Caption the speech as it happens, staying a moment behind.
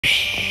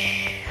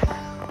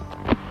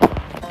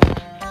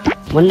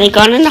When they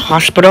got in the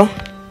hospital.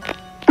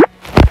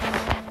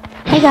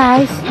 Hey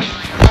guys.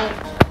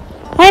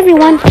 Hi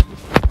everyone.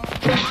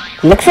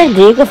 Looks like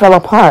Diego fell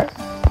apart.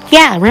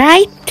 Yeah,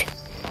 right?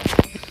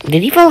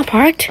 Did he fall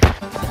apart?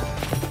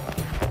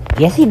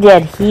 Yes, he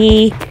did.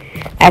 He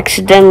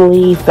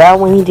accidentally fell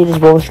when he did his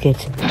roller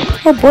skates.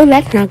 Oh boy,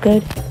 that's not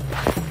good.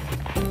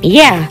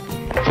 Yeah.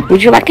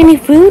 Would you like any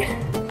food?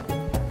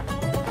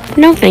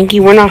 No, thank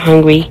you. We're not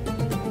hungry.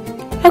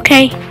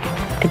 Okay.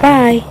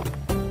 Goodbye.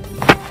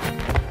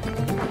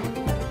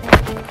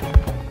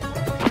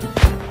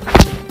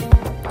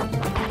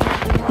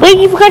 Wait,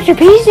 you forgot your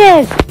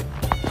pieces!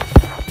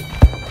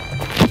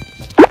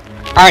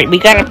 Alright, we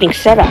got everything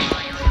set up.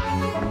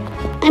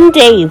 I'm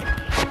Dave,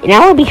 and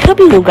I will be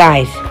helping you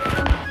guys.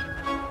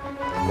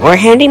 Or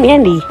Handy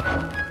Mandy.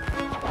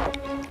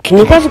 Can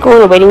you guys go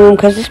in the waiting room,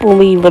 because this will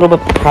be a little bit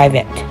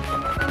private.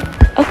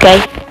 Okay.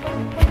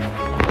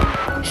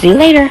 See you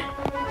later.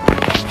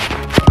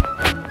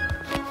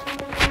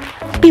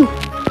 Pew.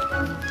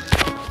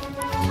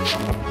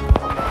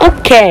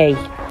 Okay.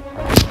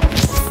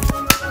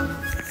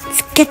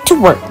 Let's get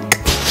to work.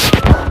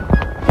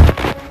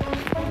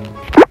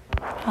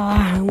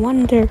 I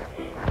wonder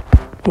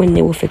when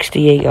they will fix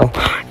Diego.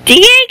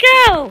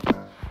 Diego!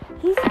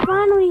 He's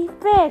finally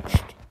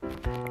fixed.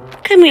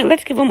 Come here,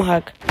 let's give him a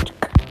hug.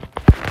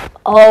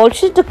 Oh, it's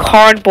just a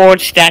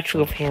cardboard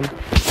statue of him.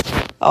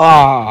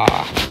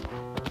 Aww.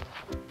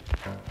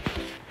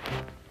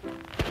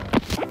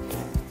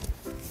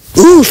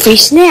 Ooh, free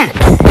snacks.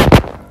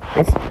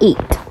 Let's eat.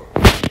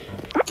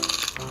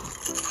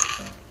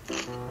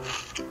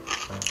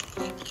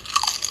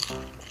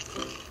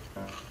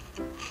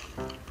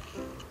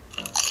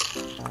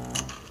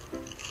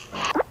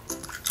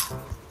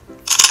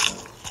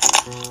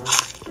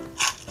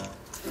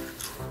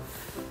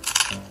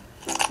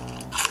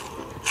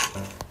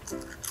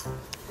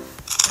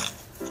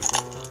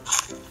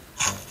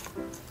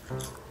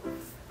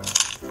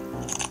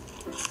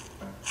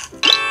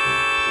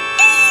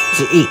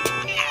 To eat.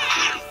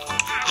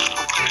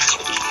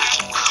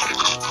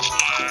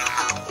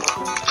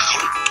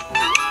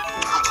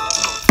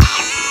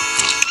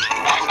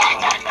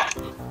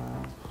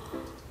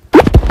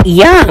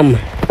 Yum!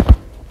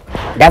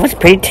 That was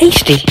pretty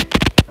tasty.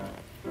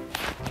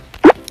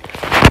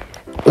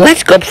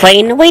 Let's go play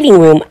in the waiting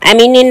room. I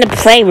mean in the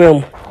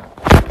playroom.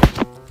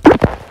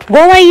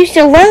 Well, I used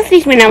to love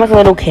these when I was a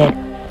little kid.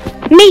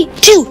 Me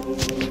too!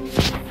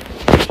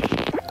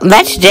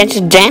 Let's dance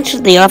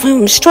with the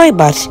elephant story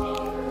bus.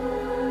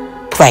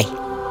 Play.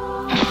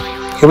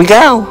 Here we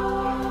go.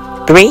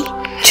 3,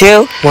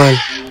 2, 1.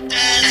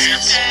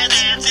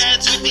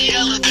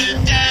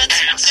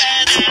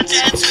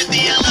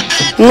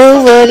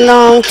 Move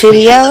along to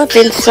the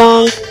elephant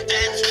song.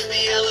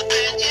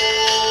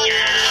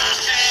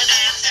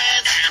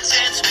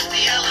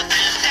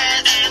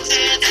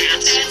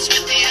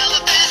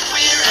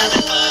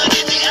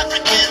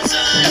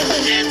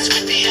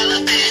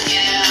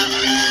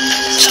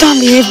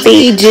 Stomp your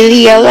feet to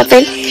the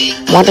elephant.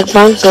 Want a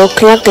bunk, go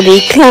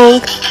clunkety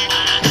clunk.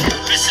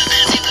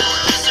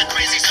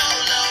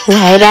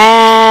 Right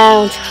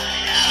out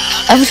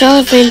of his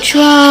elephant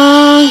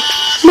trunk.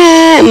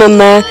 Ma ma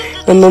ma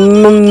ma ma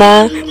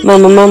ma ma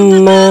ma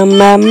ma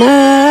ma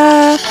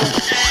ma.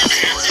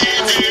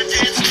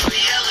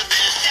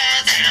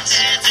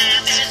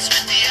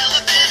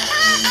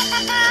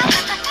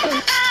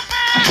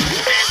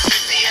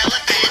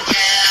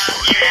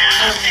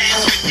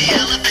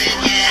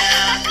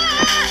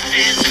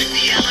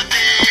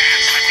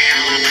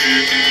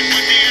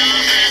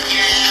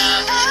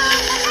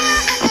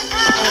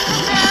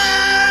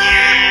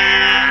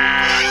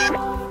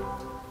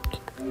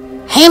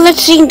 Hey,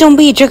 let's sing Don't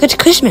Be a Jerk, It's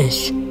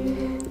Christmas.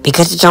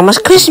 Because it's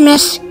almost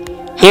Christmas.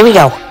 Here we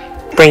go.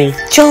 Bring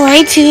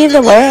joy to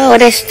the world,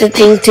 that's the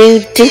thing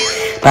to do.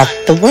 But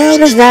the world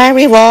does not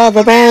revolve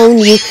around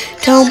you.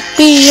 Don't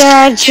be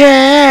a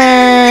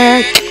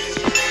jerk.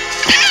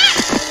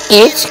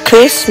 It's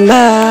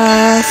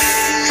Christmas.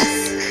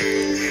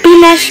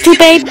 Be nice to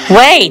babe.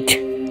 Wait.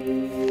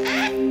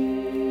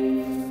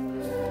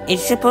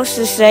 It's supposed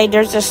to say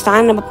there's a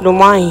sign up the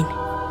wine.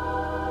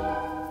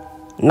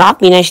 Not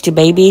be nice to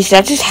babies.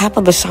 That's just half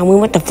of the song. We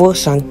want the full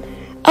song.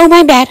 Oh,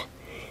 my bad.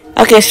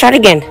 Okay, start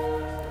again.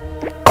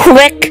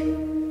 Quick.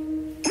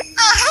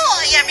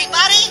 Ahoy,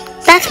 everybody!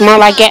 That's more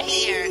like it.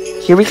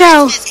 Here we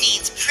go. Christmas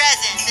needs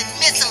presents and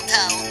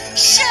mistletoe,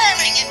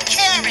 sharing and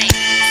caring.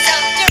 So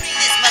during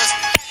this most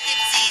festive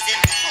season,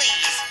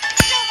 please,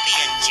 don't be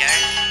a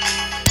jerk.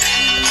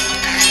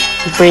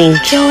 Bring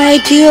joy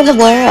to the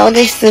world.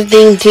 It's the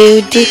thing to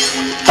do.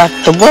 But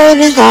the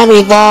world does not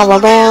revolve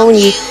around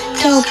you.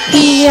 Don't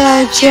be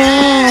a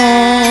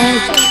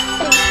jerk.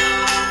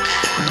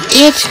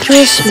 It's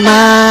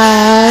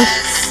Christmas.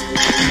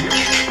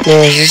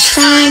 There's a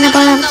sign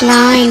above the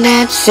line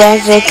that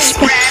says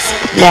express.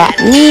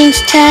 That means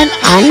 10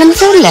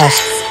 items or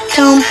less.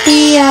 Don't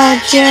be a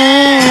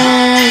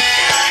jerk.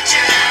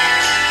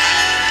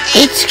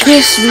 It's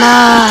Christmas.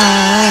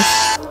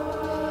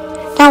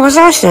 That was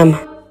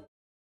awesome.